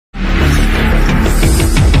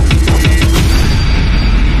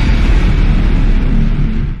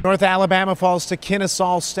North Alabama falls to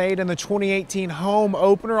Kennesaw State in the 2018 home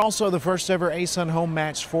opener, also the first ever ASUN home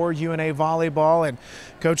match for UNA Volleyball. And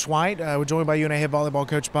Coach White, we're joined by UNA head volleyball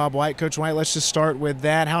coach Bob White. Coach White, let's just start with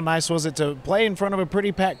that. How nice was it to play in front of a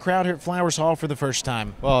pretty packed crowd here at Flowers Hall for the first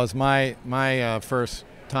time? Well, it's my first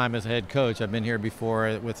time as a head coach. I've been here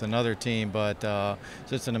before with another team, but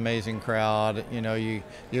just an amazing crowd. You know, you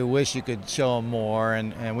wish you could show them more,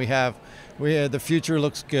 and the future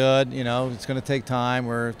looks good. You know, it's going to take time.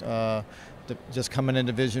 We're just coming in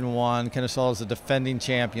Division I. Kennesaw is the defending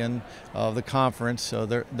champion of the conference, so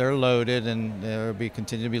they're loaded, and they'll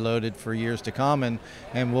continue to be loaded for years to come,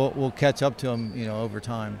 and we'll catch up to them, you know, over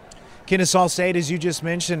time. Kennesaw State, as you just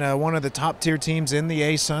mentioned, one of the top-tier teams in the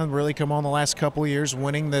ASUN, really come on the last couple of years,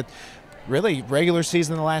 winning the really regular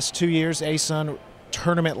season the last 2 years, ASUN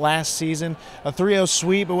tournament last season. A 3-0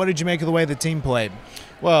 sweep, but what did you make of the way the team played?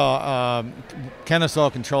 Well,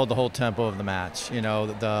 Kennesaw controlled the whole tempo of the match. You know,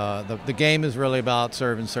 the game is really about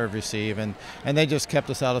serve and serve receive, and they just kept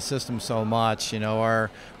us out of system so much. You know, our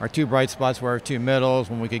two bright spots were our two middles.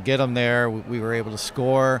 When we could get them there, we were able to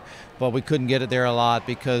score, but we couldn't get it there a lot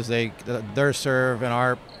because their serve and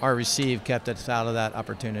our receive kept us out of that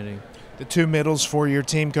opportunity. The two middles for your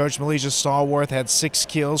team, Coach Malaysia Stallworth had 6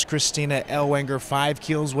 kills, Christina Elwenger 5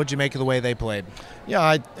 kills. What'd you make of the way they played?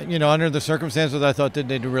 Yeah, under the circumstances, I thought that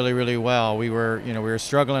they did really, really well. We were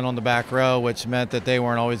struggling on the back row, which meant that they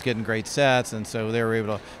weren't always getting great sets, and so they were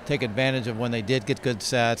able to take advantage of when they did get good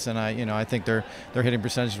sets. And I think their hitting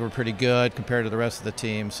percentages were pretty good compared to the rest of the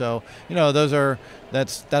team. So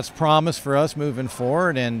that's promise for us moving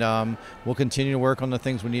forward, and we'll continue to work on the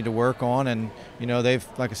things we need to work on. And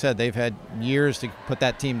like I said, they've had years to put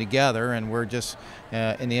that team together, and we're just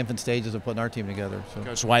in the infant stages of putting our team together. So.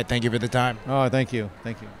 Coach White, thank you for the time. Oh, thank you.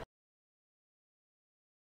 Thank you.